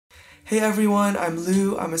Hey everyone, I'm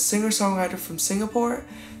Lou. I'm a singer-songwriter from Singapore,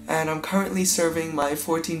 and I'm currently serving my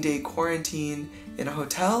 14-day quarantine in a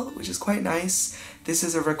hotel, which is quite nice. This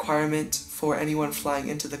is a requirement for anyone flying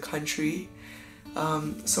into the country.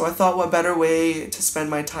 So I thought what better way to spend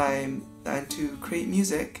my time than to create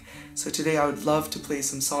music. So today I would love to play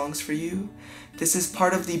some songs for you. This is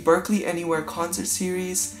part of the Berklee Anywhere concert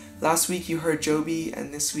series. Last week you heard Joby,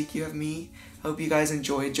 and this week you have me. I hope you guys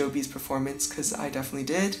enjoyed Joby's performance, because I definitely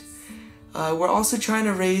did. We're also trying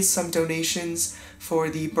to raise some donations for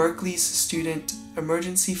the Berklee's Student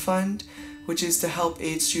Emergency Fund, which is to help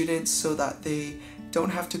aid students so that they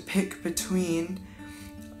don't have to pick between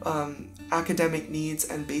academic needs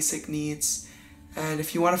and basic needs. And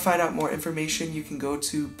if you want to find out more information, you can go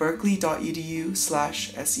to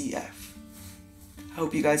berklee.edu/SEF. I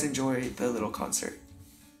hope you guys enjoy the little concert.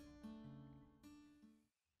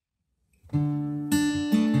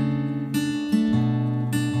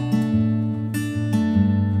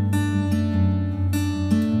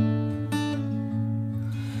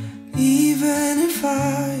 Even if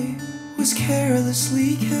I was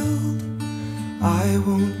carelessly killed, I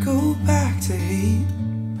won't go back to hate.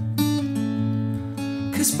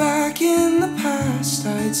 'Cause back in the past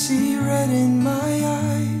I'd see red in my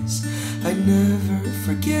eyes. I'd never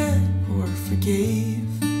forget or forgave.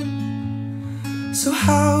 So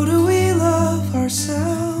how do we love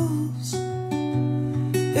ourselves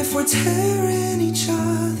if we're tearing each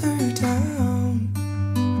other down?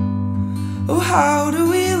 Oh, how do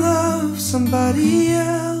we love somebody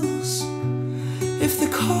else if the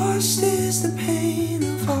cost is the pain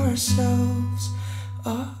of ourselves?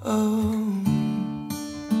 Uh-oh.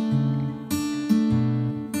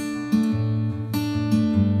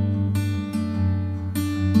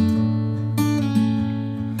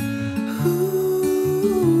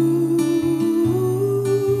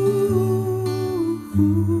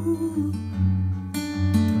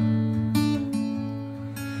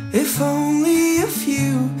 If only a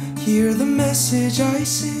few hear the message I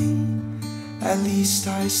sing, at least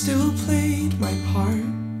I still played my part.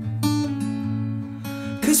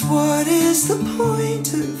 'Cause what is the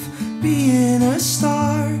point of being a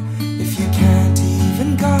star if you can't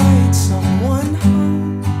even guide someone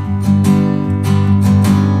home?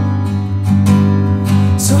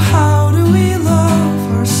 So how do we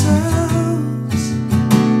love ourselves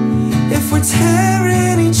if we're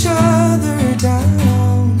tearing each other down?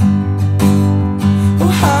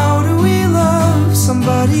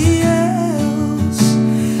 Somebody else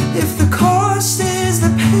if the cost is the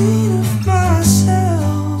pain of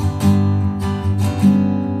myself?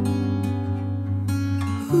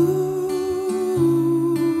 Ooh,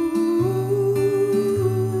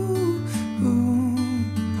 ooh,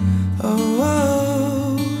 oh,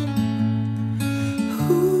 oh,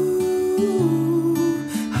 ooh,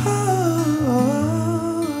 oh.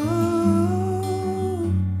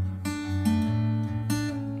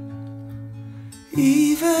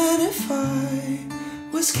 Even if I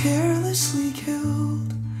was carelessly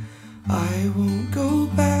killed, I won't go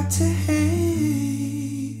back to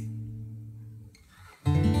hate.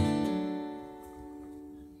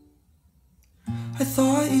 I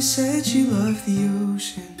thought you said you loved the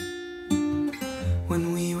ocean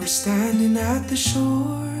when we were standing at the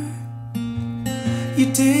shore.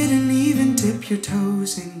 You didn't even dip your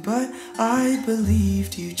toes in, but I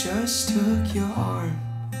believed you just took your arm.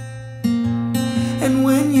 And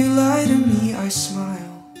when you lie to me, I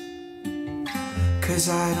smile, 'cause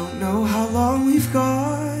I don't know how long we've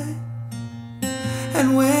got.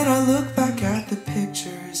 And when I look back at the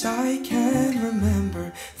pictures, I can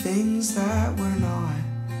remember things that were not.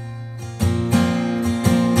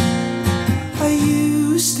 I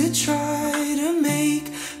used to try to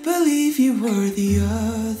make believe you were the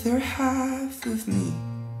other half of me,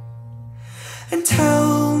 and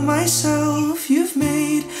tell myself you've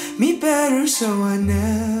made me better, so I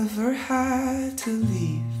never had to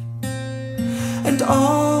leave. And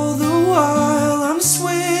all the while I'm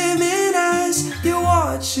swimming as you're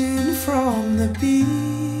watching from the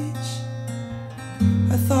beach.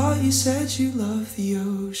 I thought you said you loved the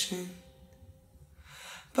ocean.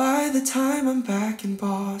 By the time I'm back in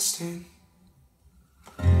Boston,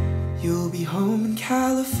 you'll be home in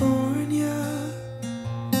California.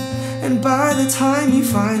 And by the time you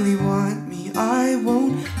finally want me, I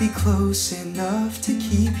won't be close enough to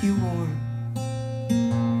keep you warm.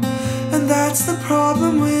 And that's the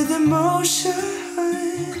problem with emotion.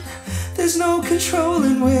 There's no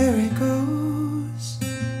controlling where it goes.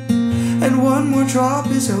 And one more drop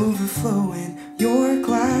is overflowing. Your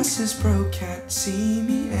glass is broke, can't see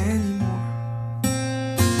me anymore.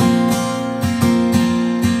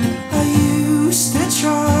 I used to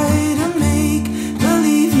try to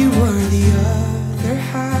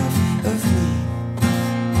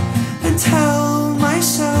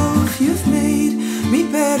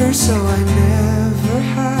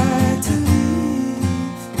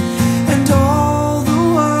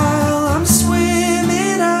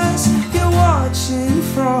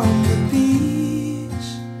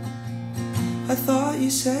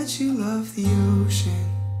said you loved the ocean.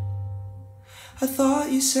 I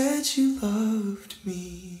thought you said you loved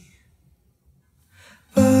me.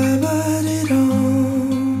 Ba-ba-da-dum,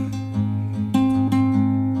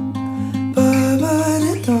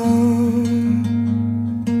 ba-ba-da-dum,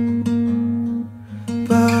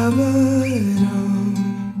 ba-ba-dum,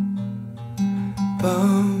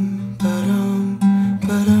 bum-ba-dum,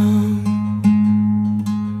 ba-dum.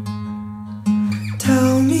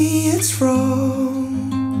 Tell me it's wrong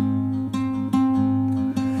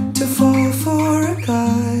to fall for a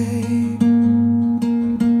guy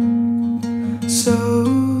so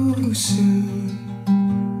soon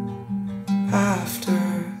after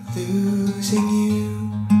losing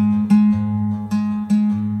you.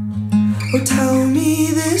 Oh, tell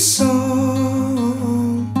me this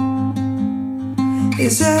song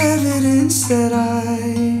is evidence that I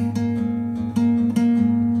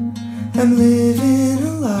am living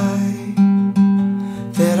a lie,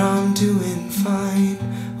 that I'm doing fine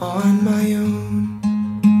on my own.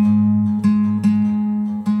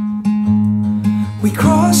 We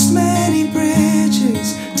crossed many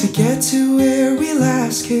bridges to get to where we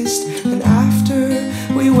last kissed, and after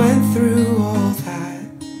we went through all that,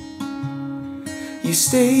 you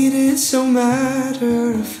stated so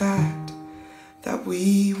matter of fact that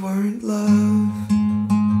we weren't love.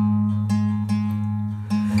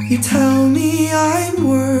 You tell me I'm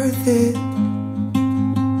worth it,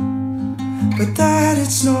 but that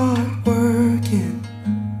it's not working,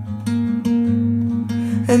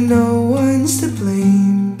 and no one's to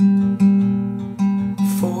blame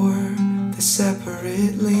for the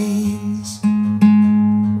separate lanes.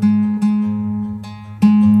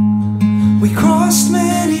 We crossed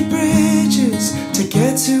many bridges to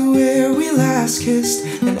get to where we last kissed,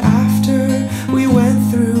 and after we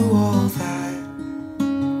went through all that,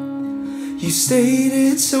 you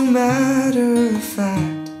stated so matter of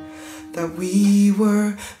fact that we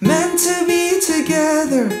were meant to be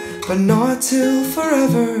together, but not till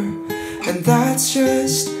forever. And that's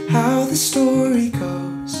just how the story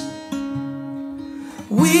goes.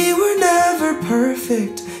 We were never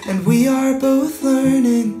perfect, and we are both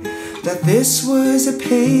learning that this was a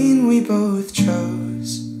pain we both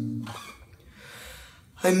chose.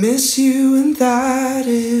 I miss you, and that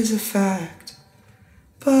is a fact.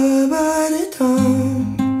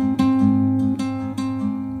 Ba-ba-da-dum,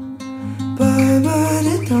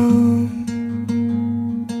 ba-ba-da-dum,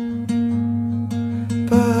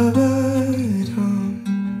 ba-ba-dum,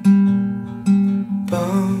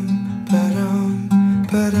 bum-ba-dum,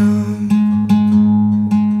 ba-dum,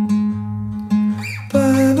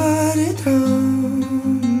 ba-ba-da-dum,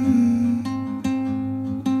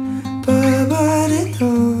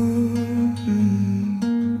 ba-ba-da-dum,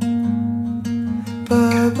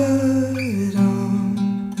 ba-ba-dum,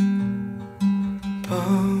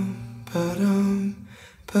 bum-ba-dum,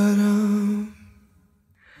 ba-dum.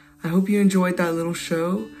 I hope you enjoyed that little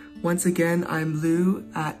show. Once again, I'm Lou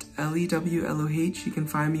at LEW. You can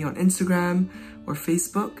find me on Instagram or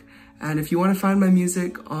Facebook. And if you want to find my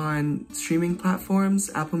music on streaming platforms,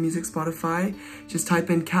 Apple Music, Spotify, just type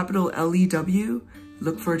in capital LEW,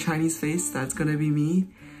 look for a Chinese face, that's gonna be me.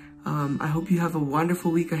 I hope you have a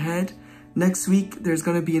wonderful week ahead. Next week, there's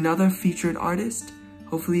gonna be another featured artist.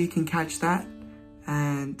 Hopefully you can catch that.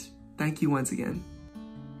 And thank you once again.